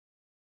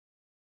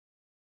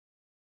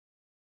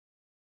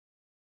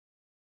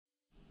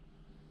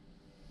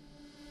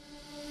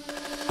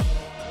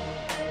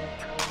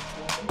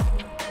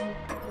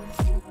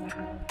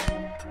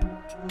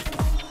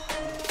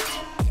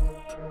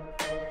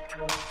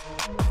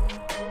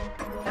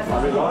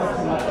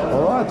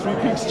Alright, Three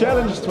Peaks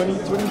Challenge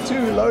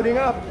 2022 loading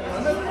up.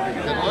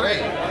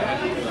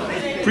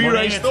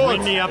 Pre-race It's thoughts.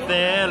 windy up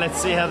there. Let's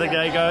see how the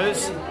day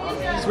goes.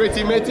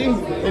 Sweaty Metty,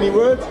 any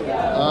words?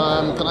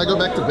 Can I go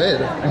back to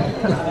bed?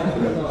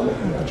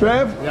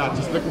 Trav? Yeah,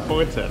 just looking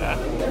forward to it, huh?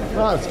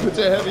 Nice, good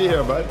to have you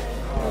here, bud.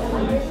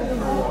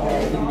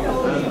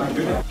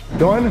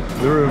 Don,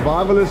 the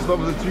revivalist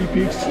of the Three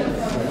Peaks.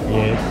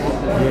 Yes.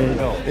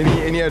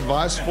 Any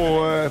advice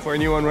for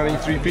anyone running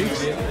Three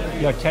Peaks?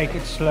 Yeah, take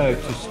it slow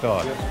to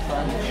start.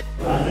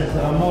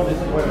 I'm more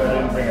disappointed I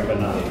didn't bring a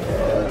banana.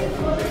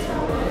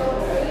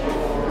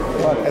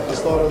 Right, at the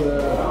start of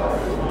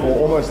or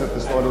almost at the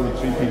start of the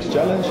Three Peaks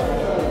Challenge.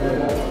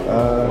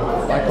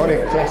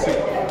 Iconic classic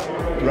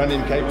run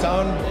in Cape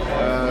Town,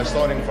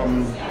 starting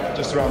from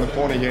just around the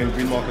corner here in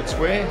Greenmarket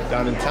Square,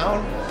 down in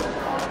town.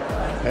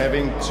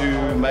 Having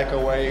to make our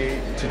way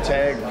to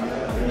tag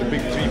the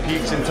big three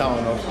peaks in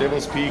town of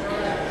Devil's Peak,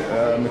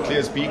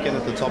 McClear's Beacon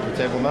at the top of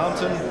Table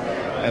Mountain,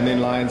 and then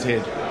Lion's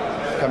Head,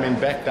 coming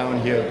back down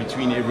here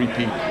between every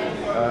peak.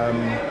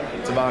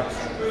 It's about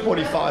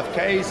 45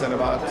 Ks and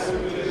about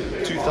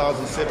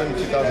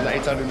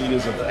 2,800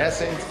 meters of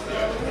ascent.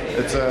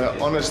 It's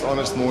an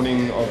honest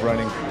morning of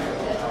running.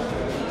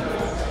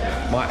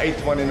 My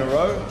 8th one in a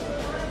row.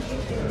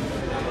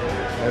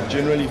 I've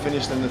generally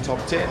finished in the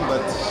top 10,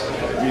 but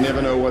you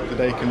never know what the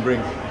day can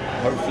bring.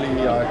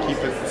 Hopefully I keep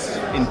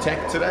it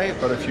intact today.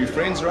 Got a few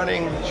friends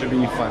running, should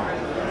be fun.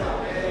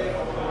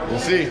 We'll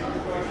see.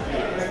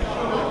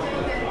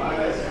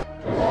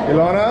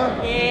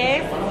 Ilana?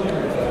 Yes.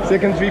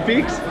 Second Three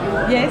Peaks?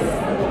 Yes.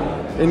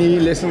 Any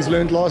lessons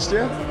learned last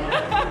year?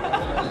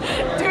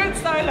 Do it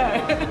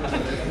solo.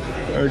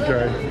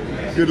 Okay,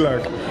 good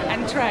luck.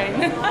 And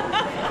train.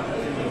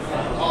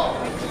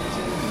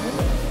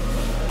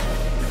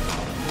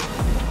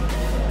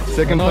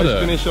 Second place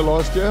finisher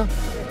last year.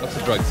 Lots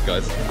of drugs,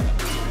 guys.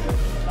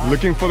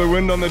 Looking for the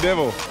wind on the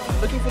devil.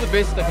 Looking for the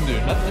best I can do,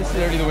 not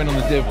necessarily the win on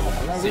the devil.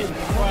 Let's see.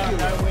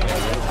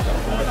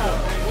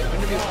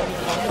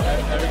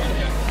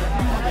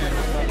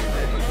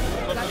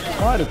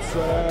 Right, it's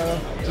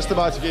just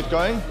about to get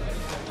going.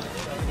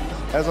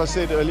 As I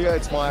said earlier,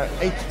 it's my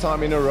 8th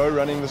time in a row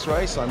running this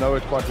race. I know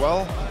it quite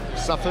well.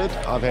 Suffered,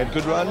 I've had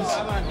good runs,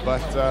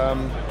 but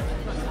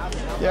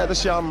yeah,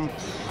 this year I'm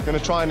going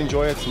to try and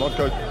enjoy it, not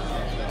go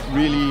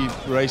really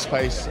race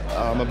pace.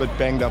 I'm a bit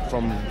banged up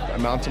from a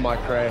mountain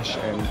bike crash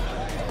and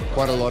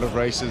quite a lot of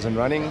races and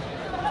running,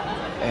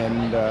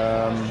 and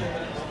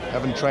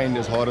haven't trained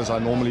as hard as I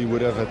normally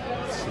would have at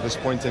this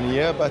point in the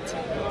year, but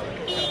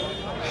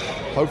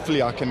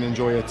hopefully I can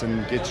enjoy it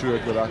and get through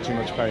it without too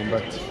much pain,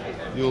 but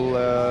you'll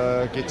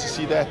get to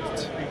see that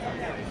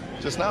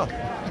just now.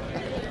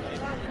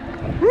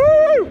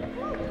 Woo!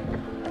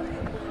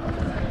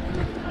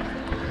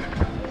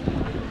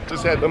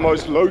 Just had the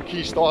most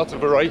low-key start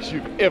of a race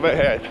you've ever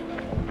had.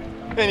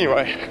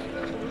 Anyway,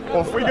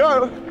 off we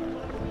go.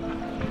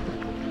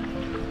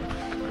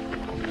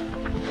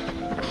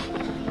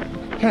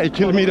 Okay,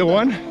 kilometer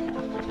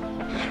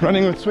 1,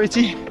 running with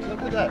Sweaty.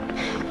 Look at that.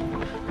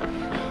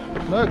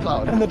 No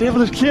cloud. And the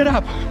devil has cleared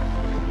up.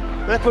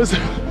 That was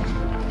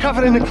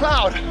covered in a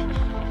cloud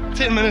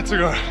 10 minutes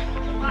ago.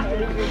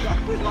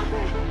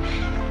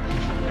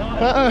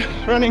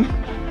 Running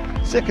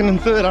second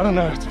and third, I don't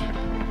know. It's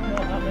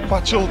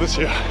quite chill this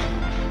year.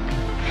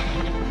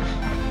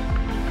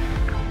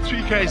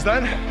 3K's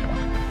done.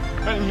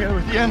 Running here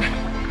with Ian.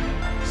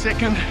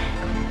 Second.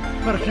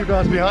 Got a few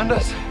guys behind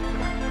us.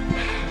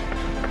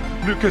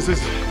 Lucas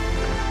is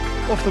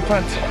off the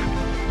punt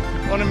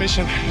on a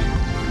mission.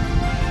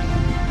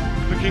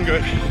 Looking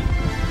good.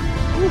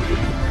 Whew.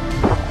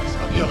 It's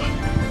uphill,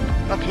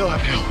 uphill,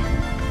 uphill.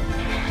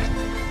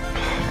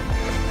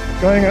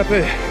 Going up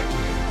there.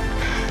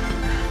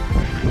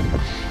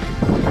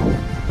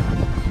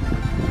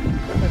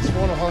 That's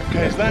 4.5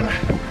 Ks done.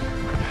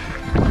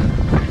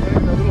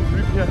 Running a little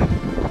group here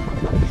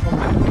from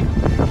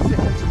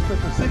 2nd to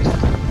 5th or 6th.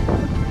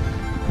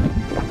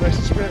 Race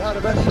is spread out a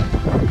bit.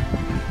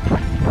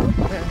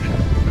 And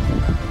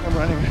I'm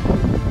running a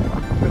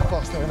bit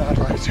faster than I'd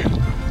like to.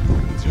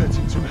 It's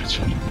hurting too much.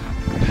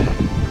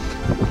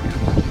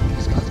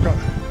 These guys go.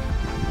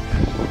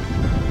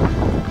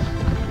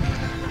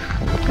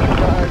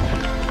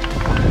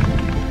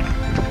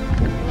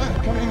 Right,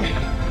 coming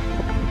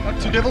up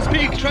to Devil's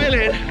Peak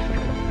trailhead.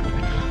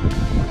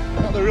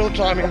 Now the real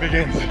climbing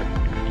begins.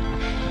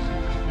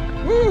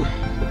 Woo!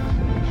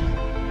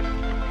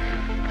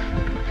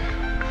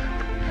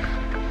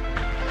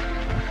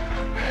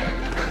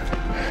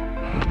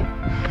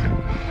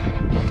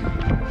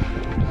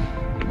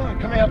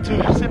 Up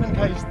to 7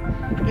 Ks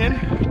in,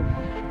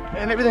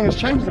 and everything has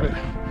changed a bit.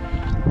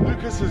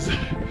 Lucas has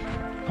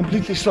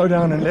completely slowed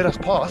down and let us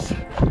pass,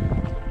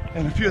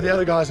 and a few of the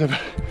other guys have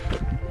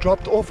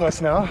dropped off us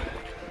now,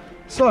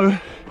 so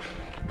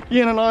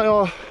Ian and I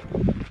are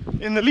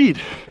in the lead.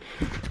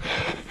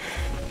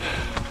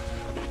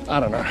 I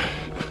don't know.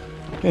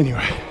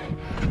 Anyway,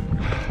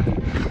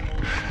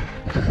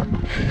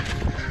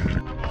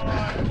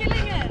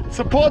 killing it.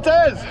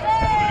 Supporters!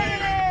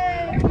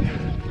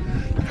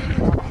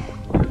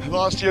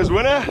 Last year's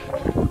winner,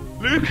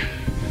 Luke,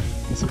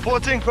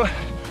 supporting for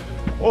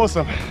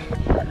awesome.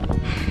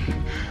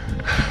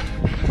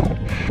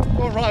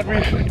 Alright,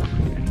 we're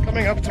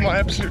coming up to my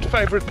absolute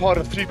favorite part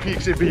of Three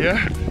Peaks every year,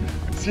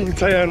 seeing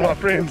Taya and my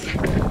friends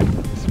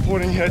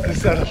supporting here at the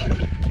saddle.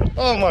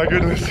 Oh my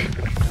goodness.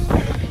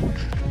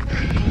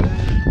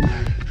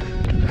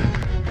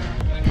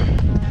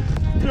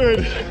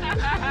 Good.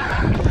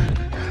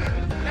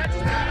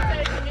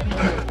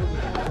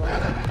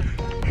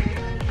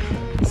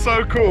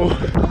 So cool.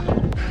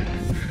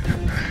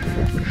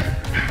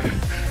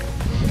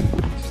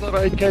 Just over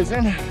 8 k's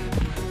in.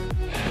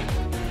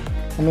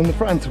 I'm in the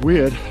front,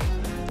 weird.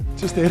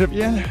 Just ahead of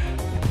Ian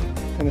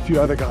and a few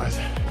other guys.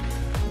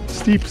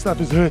 Steep stuff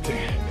is hurting,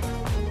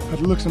 but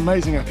it looks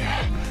amazing up here.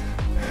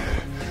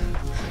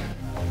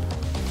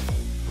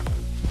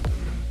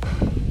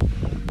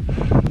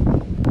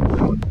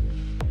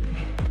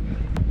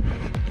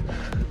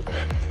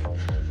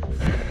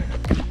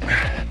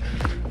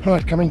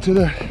 Right, coming to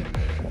the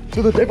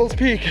Devil's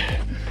Peak.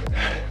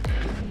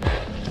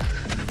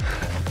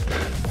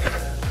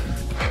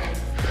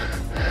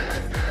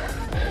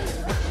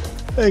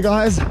 Hey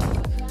guys,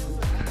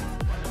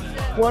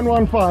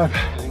 115.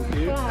 Thank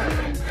you. Wow.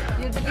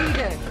 You're the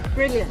leader.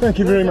 Brilliant. Thank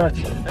you very much.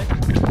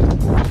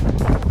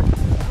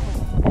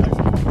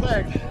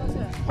 Thanks.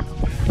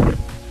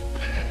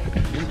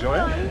 Enjoy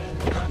it.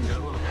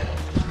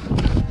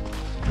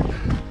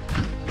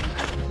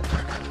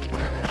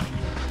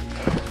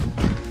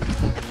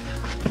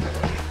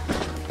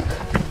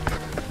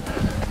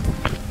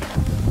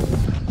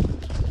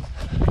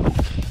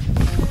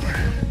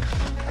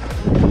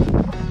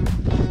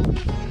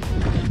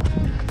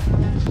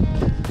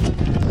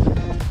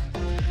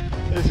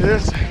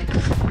 Yes.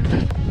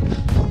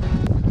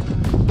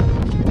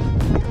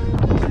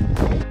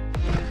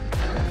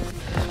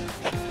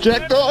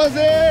 Jack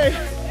Dorsey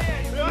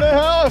in the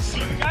house.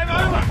 Game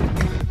over.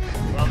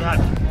 Well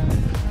done.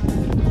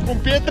 From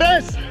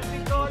Petrus.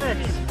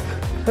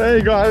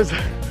 Hey guys,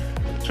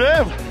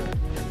 Trev.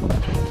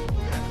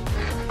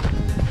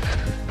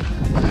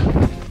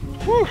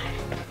 Whew.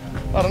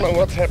 I don't know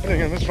what's happening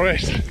in this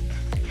race.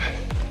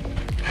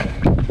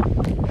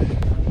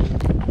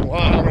 Wow,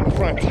 I'm in the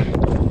front.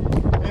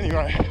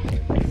 Anyway,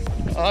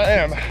 I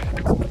am.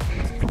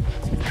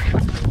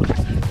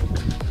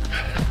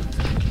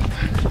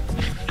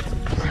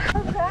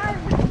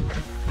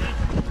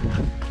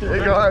 Hey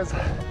guys.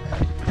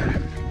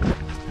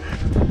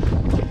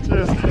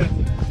 Cheers.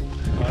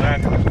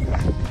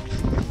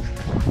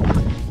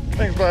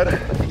 Thanks, bud.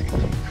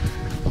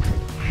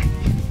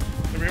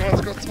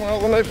 Everyone's got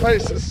smiles on their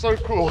faces. It's so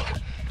cool.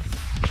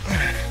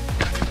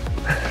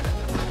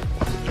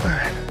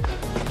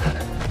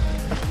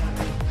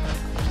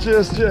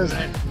 Cheers, cheers.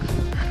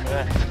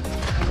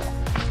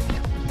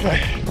 Okay,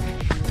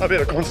 I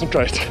better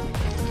concentrate.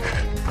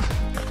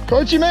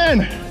 Coachy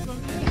man!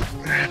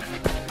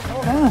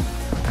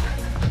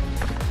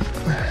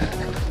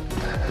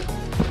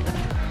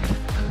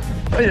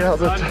 Hey,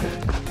 how's it?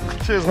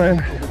 Cheers,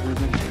 man.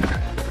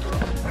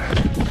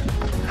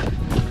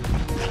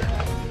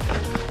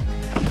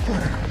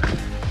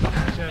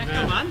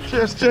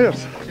 Cheers,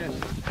 cheers.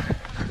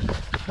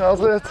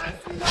 How's it?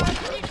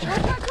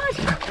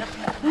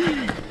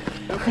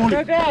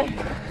 Okay.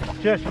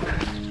 Cheers.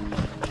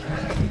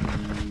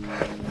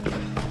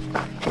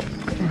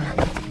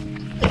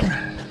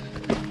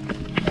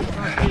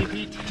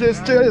 Cheers,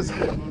 cheers.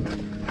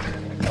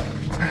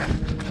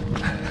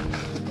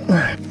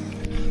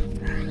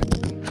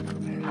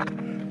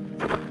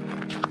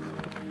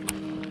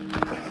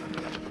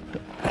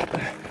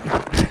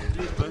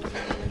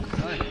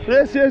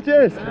 Yes, yes,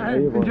 yes.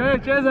 Enjoy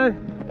it, cheers.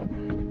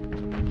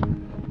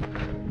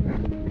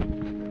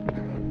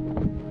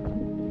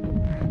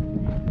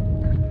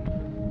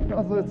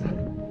 How's it?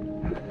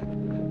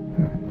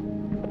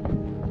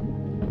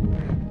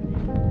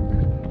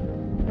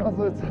 How's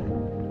it?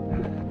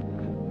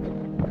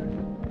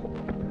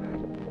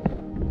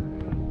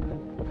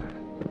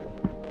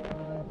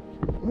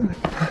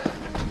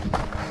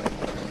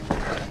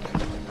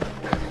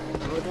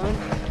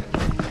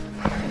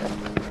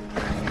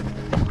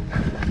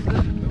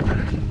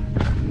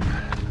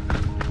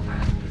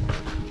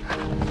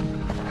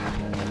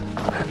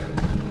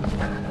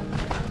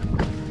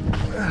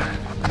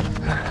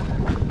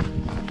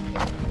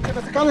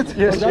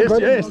 Yes, yes,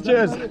 yes,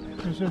 cheers.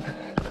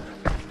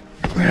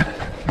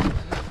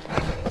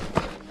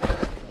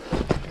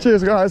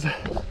 Cheers, guys.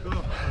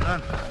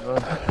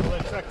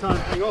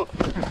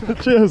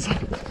 Cheers.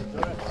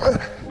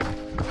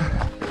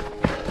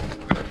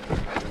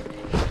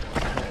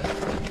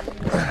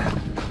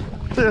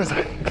 Cheers.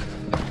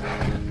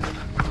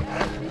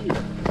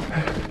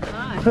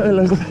 Hey,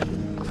 Leslie.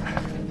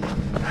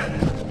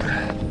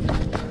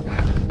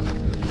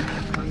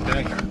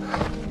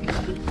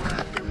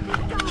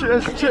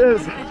 Cheers,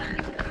 cheers.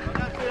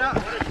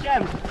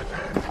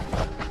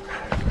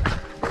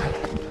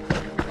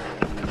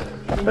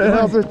 Hey,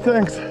 how's it?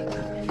 Thanks.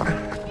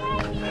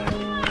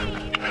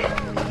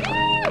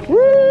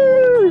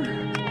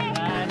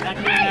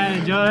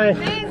 Bye.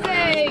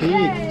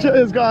 Amazing.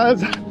 Cheers,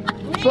 guys.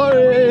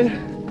 Sorry.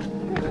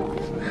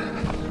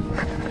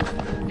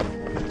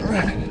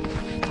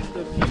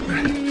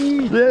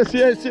 Yes,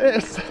 yes,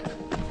 yes.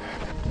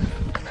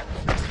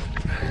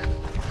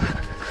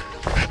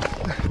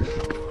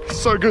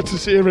 So good to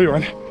see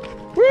everyone.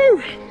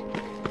 Woo!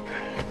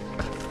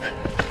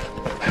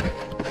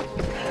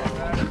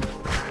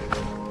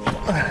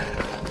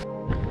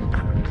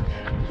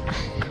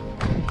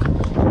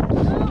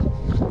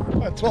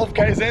 12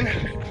 k's in,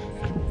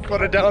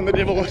 got it down the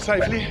devil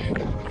safely,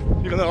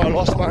 even though I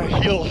lost my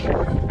heel.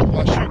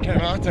 My shoe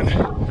came out and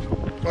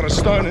got a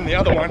stone in the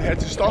other one, had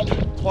to stop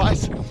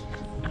twice.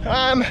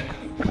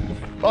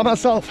 By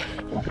myself.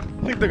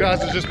 I think the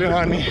guys are just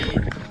behind me.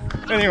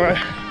 Anyway.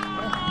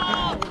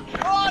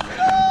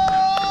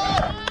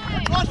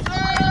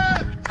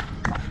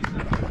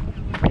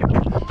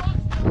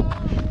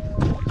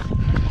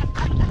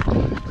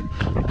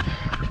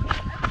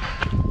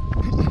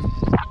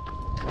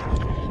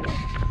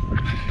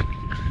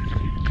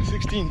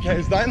 16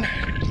 k's done,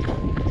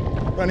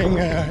 running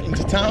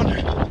into town,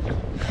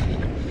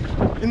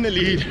 in the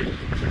lead.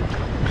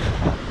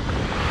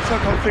 So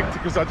conflicted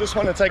because I just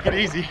want to take it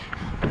easy,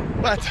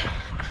 but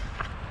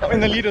I'm in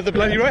the lead of the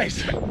bloody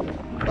race.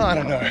 I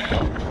don't know.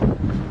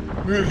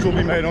 Moves will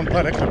be made on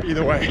Platter Clip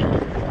either way,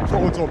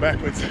 forwards or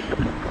backwards.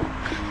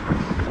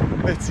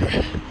 Let's see.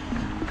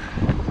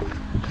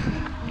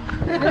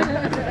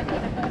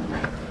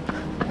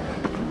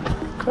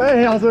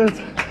 Hey, how's it?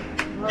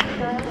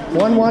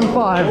 115.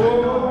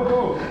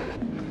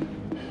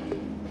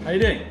 How you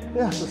doing?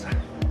 Yeah, just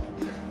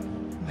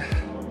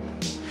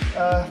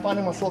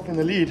finding myself in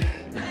the lead.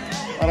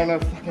 I don't know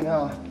fucking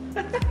how.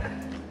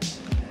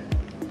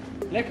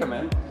 Lekker,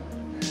 man.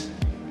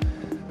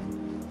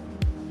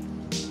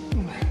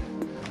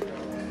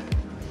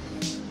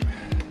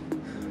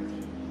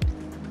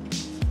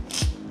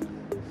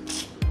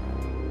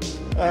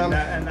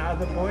 And the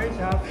other boys,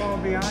 how far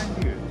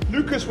behind you?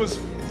 Lucas was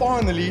far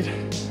in the lead,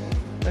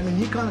 and then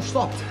he kind of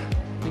stopped.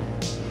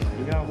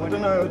 Yeah, I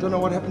don't know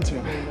what happened to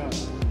him.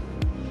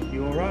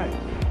 You all right?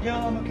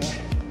 Yeah, I'm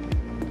okay.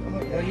 I'm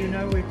Well, okay. you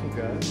know where to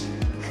go.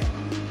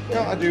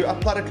 Yeah, I do.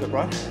 Up Platter Clip,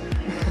 right?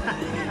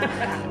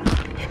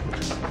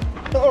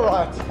 All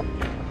right.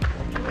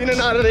 In and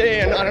out of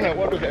there, and I don't know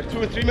what was that,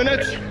 2 or 3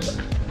 minutes.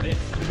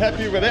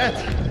 Happy with that.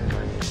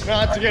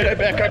 Now to get it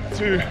back up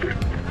to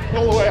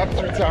all the way up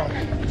through town.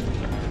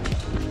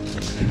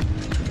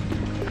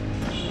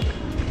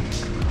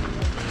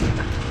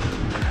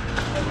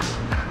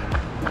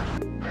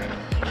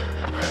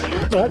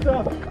 What's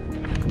up?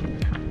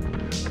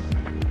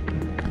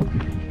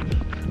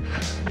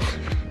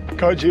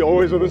 Koji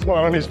always with a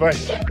smile on his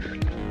face.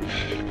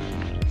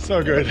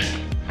 So good.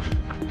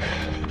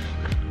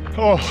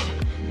 Oh,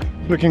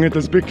 looking at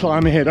this big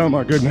climb ahead, oh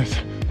my goodness.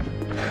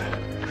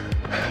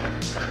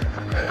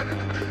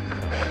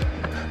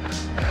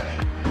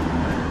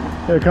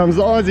 Here comes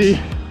the Aussie.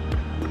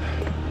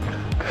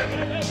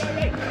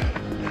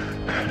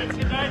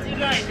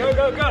 Go,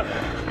 go, go.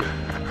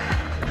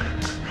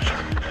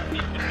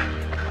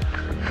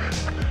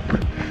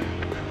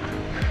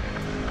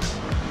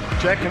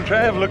 Jack and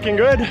Trav looking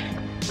good.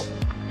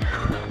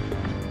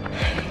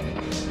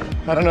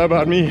 I don't know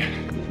about me.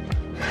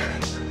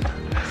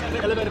 Send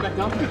the elevator back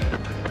down.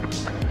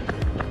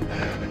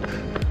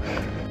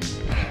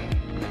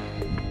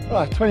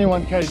 Right,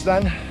 21 k's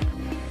done.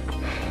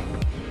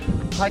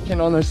 Hiking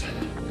on this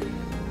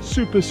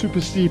super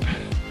steep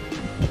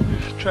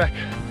track,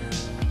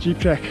 jeep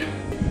track,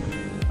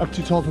 up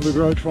to top of the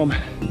road from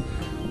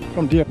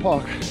Deer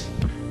Park,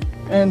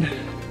 and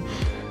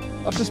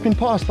I've just been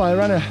passed by a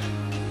runner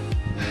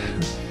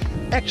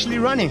actually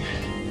running.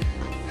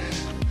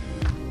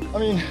 I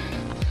mean,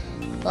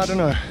 I don't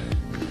know,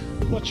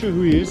 not sure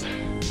who he is, I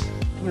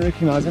don't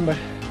recognize him, but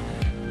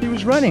he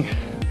was running.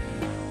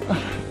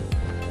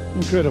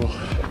 Incredible.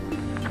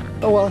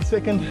 Oh well,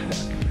 second.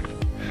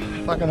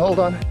 If I can hold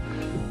on,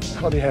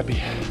 I'll be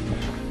happy.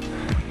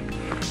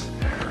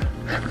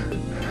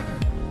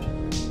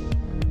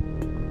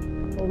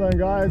 Well done,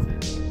 guys.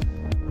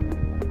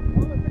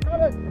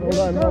 Well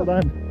done, well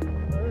done.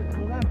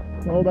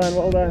 Well done,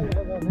 well done.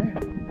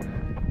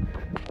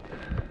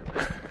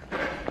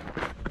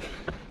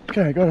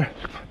 Okay, got a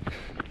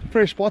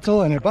fresh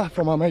bottle and a buff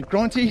from my mate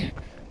Granty.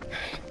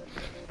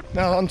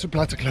 Now on to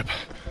Platter Clip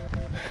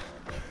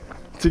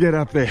to get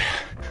up there.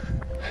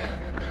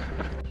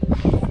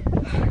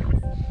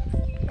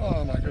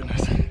 Oh my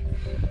goodness.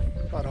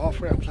 About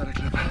halfway up Platter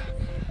Clip.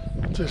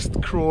 Just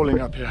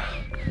crawling up here.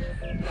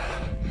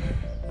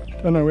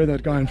 Don't know where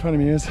that guy in front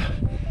of me is,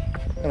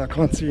 and I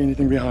can't see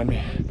anything behind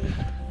me.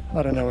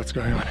 I don't know what's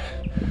going on,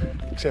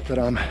 except that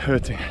I'm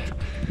hurting.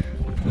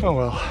 Oh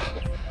well.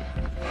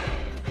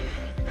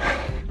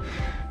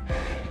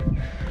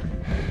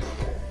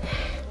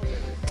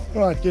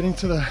 Right, getting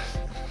to the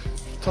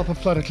top of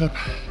Platter Clip.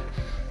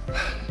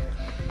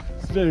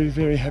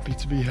 Very happy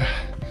to be here.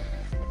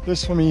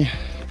 This for me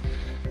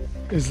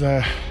is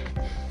the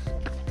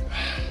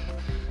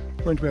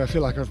point where I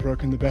feel like I've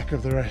broken the back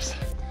of the race.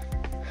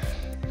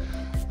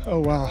 Oh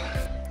wow,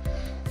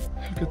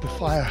 look at the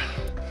fire.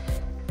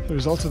 The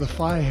results of the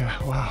fire here,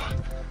 wow.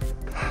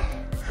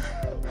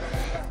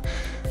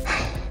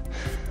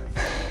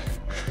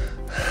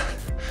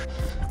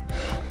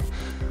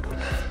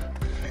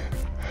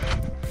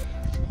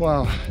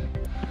 Wow,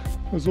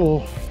 it was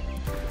all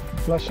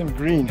lush and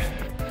green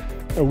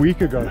a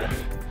week ago.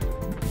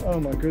 Oh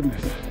my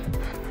goodness.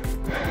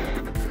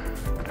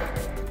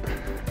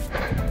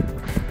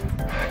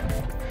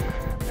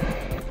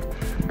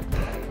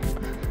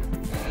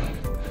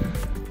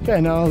 Okay,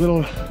 now a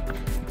little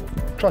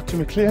trot to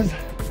McClear's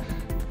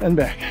and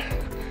back.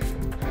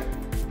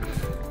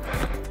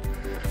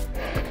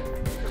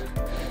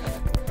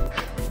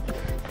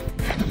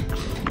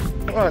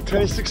 Alright,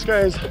 26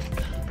 k's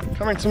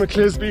coming to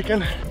McClear's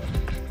Beacon.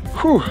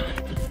 Whew,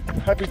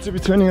 happy to be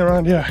turning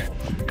around here.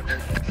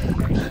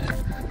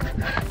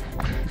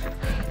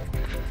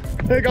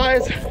 Hey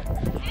guys,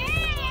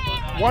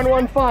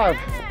 1:15.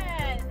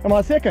 Am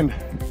I second?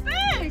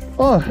 First.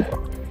 Oh.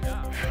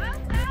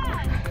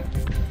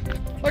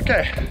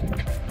 Okay,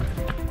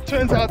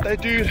 turns out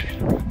that dude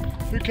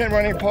who came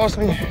running past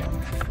me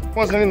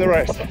wasn't in the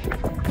race,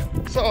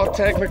 so I'll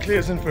tag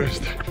McClear's in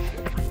first.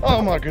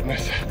 Oh my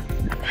goodness.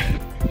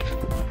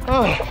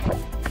 Oh.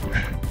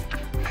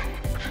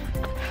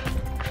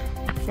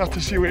 Not to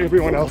see where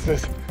everyone else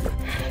is.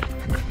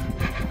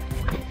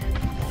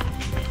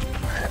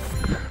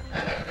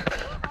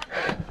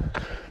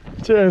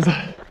 Cheers.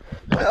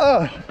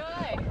 Oh.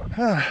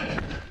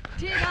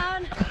 Cheers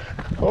on.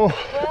 Oh.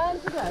 Well,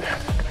 to go.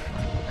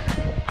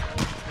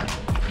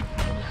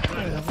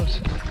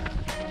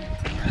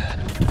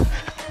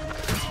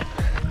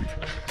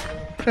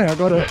 Okay, I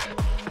got a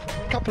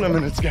couple of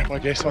minutes gap, I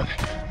guess, on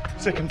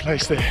second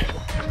place there.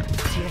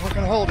 See if I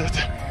can hold it.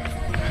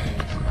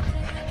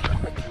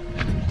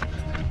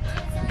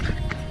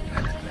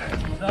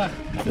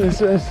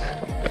 This is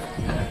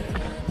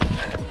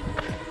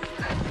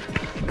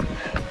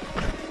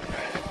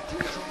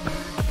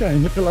okay.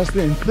 Nicholas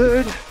there in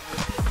third.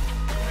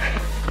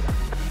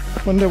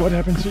 Wonder what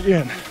happens to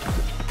Ian.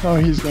 How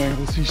he's going,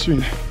 we'll see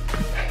soon.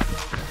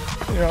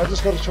 Yeah, I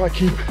just got to try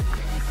keep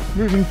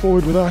moving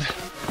forward without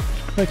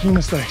making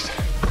mistakes.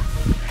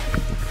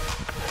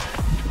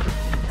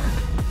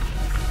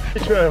 Hey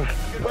Trevor.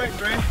 Good work,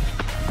 Green.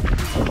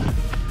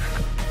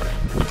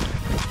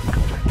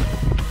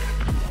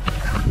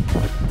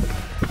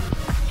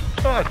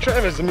 Oh,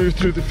 Trevor's moved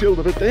through the field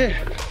a bit there.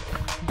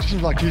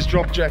 Seems like he's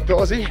dropped Jack the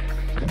Aussie.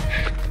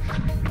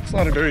 It's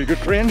not a very good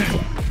friend.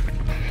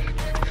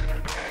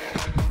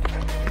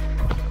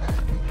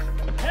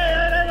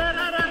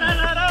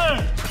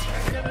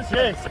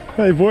 Yes.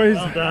 Hey boys.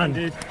 Well done,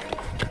 dude.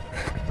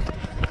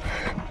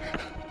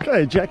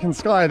 Okay, Jack and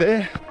Sky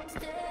there.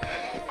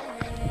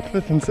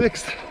 5th and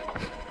 6th.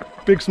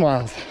 Big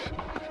smiles.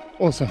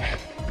 Awesome.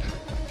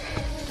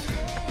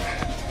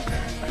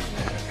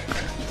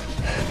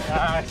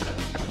 Nice.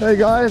 Hey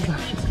guys.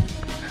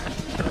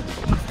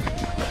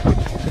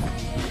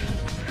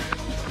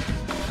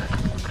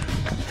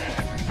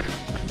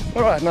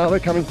 Alright, now they're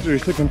coming through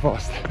thick and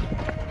fast.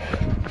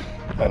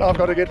 And I've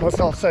got to get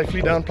myself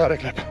safely down Powder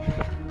Clip.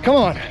 Come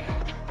on.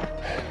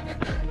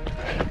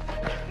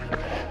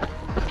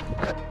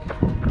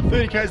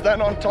 30 k's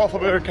down on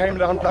Tafelberg, came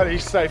down bloody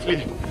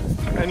safely.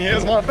 And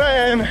here's my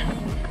van.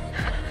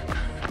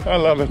 I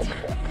love it.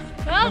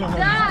 Well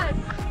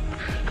done.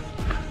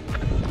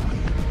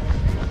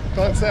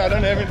 Can't say I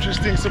don't have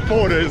interesting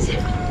supporters.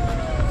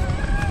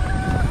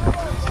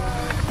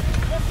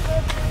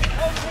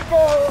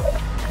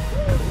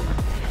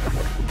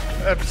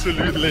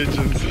 Absolute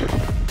legends.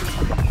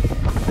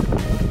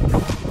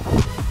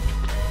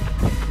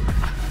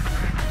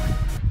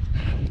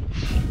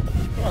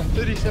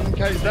 37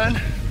 k's done.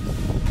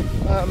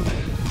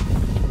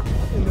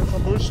 In the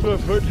Tambushlof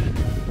hood,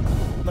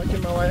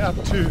 making my way up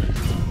to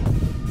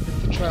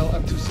the trail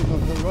up to Signal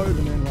Hill Road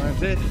and then Lions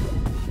Head.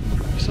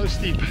 So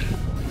steep.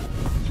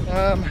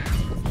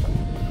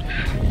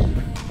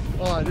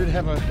 Oh, I did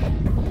have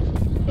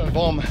a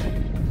bomb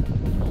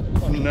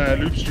on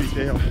Loop Street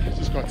there. I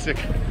just got sick.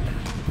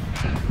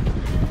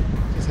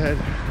 Just had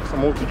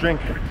some water to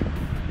drink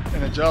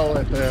and a gel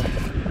at the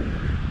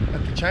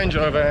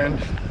changeover and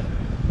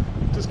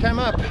just came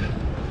up.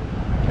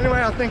 Anyway,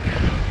 I think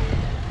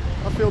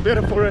I feel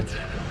better for it.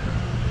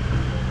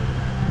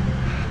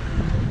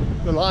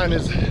 The line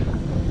is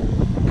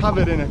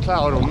covered in a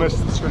cloud or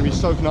mist. It's going to be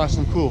soaked nice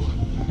and cool.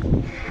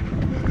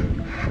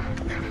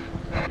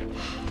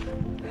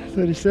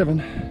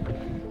 37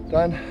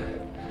 done.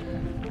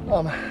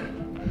 I'm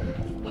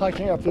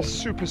hiking up this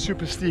super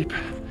steep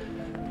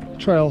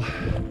trail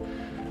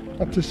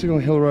up to Signal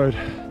Hill Road,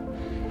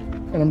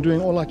 and I'm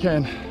doing all I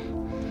can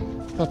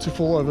not to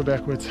fall over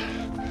backwards.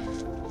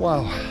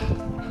 Wow,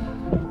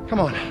 come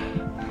on.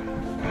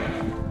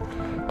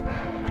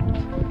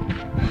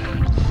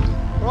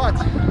 Right,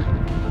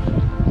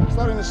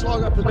 starting to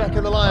slog up the back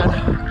of the line.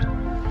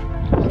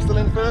 I'm still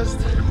in first.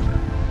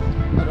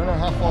 I don't know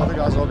how far the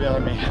guys are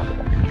behind me.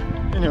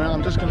 Anyway,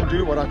 I'm just going to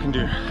do what I can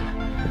do.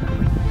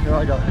 Here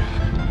I go.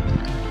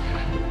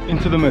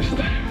 into the mist.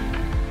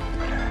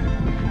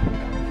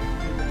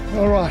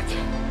 All right,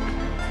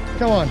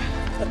 come on.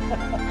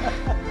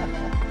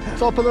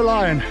 Top of the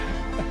line.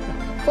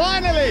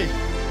 Finally!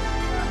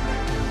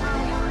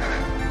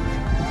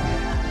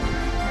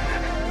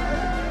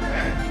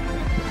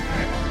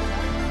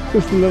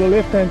 Just a little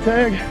left-hand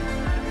tag.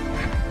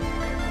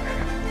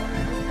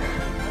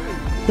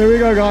 Here we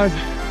go, guys.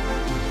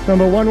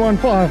 Number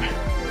 115.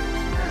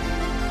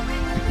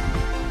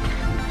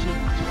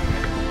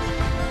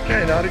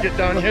 Okay, now to get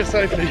down here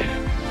safely.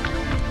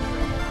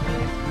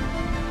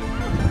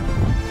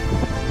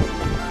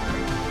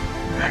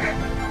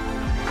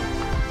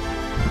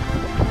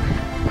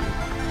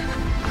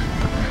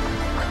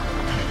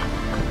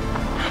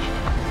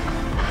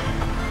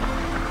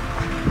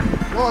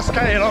 Last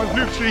K and on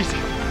Loop Street.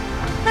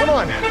 Come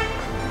on.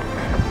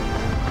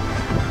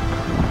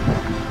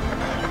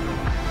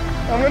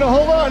 I'm gonna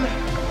hold on.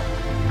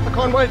 I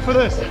can't wait for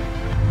this.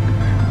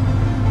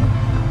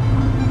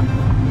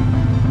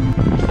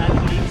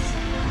 Athletes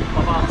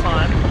of our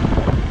time.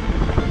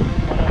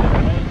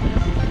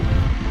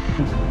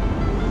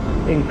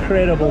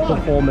 Incredible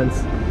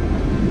performance.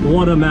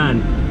 What a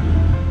man.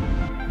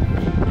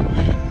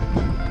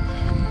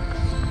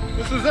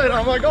 This is it,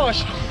 oh my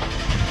gosh.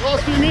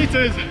 Last few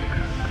meters.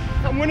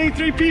 I'm winning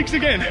 3 peaks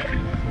again.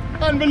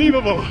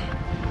 Unbelievable.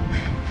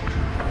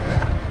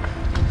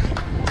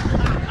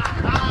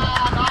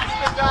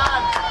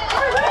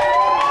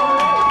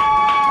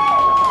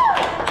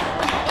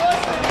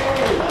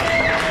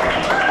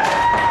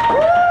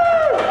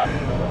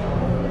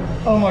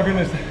 Oh my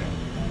goodness.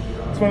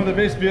 It's one of the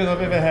best beers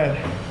I've ever had.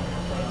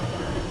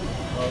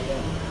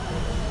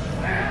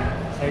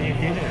 So you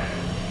did it.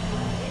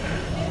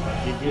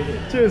 You did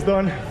it. Cheers,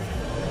 Don.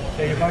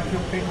 So you got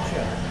your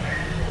picture.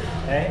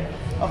 Hey?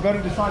 I've got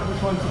to decide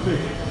which one to pick.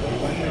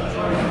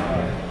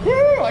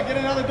 Woo! I get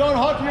another Don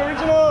Hockey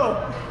original!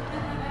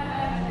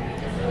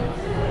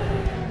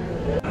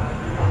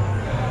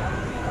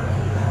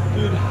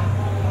 Dude,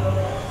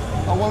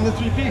 I won the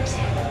 3 peaks.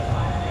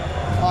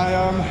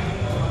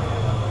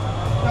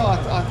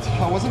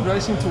 I wasn't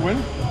racing to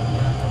win.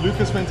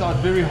 Lucas went out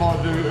very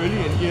hard very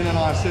early, and Ian and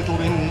I settled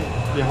in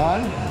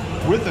behind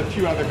with a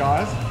few other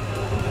guys.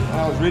 And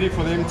I was ready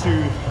for them to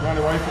run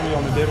away from me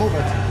on the devil,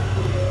 but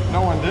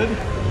no one did.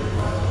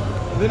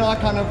 Then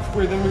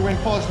then we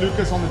went past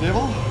Lucas on the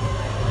devil,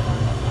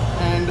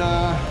 and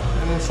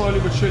then slowly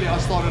but surely I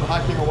started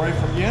hiking away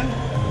from Ian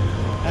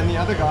and the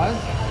other guys.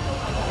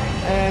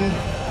 And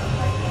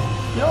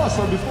yeah,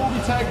 so before we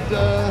tagged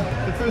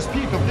the first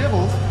peak of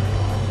devils,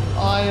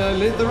 I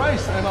led the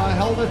race and I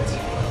held it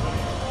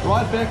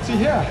right back to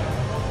here.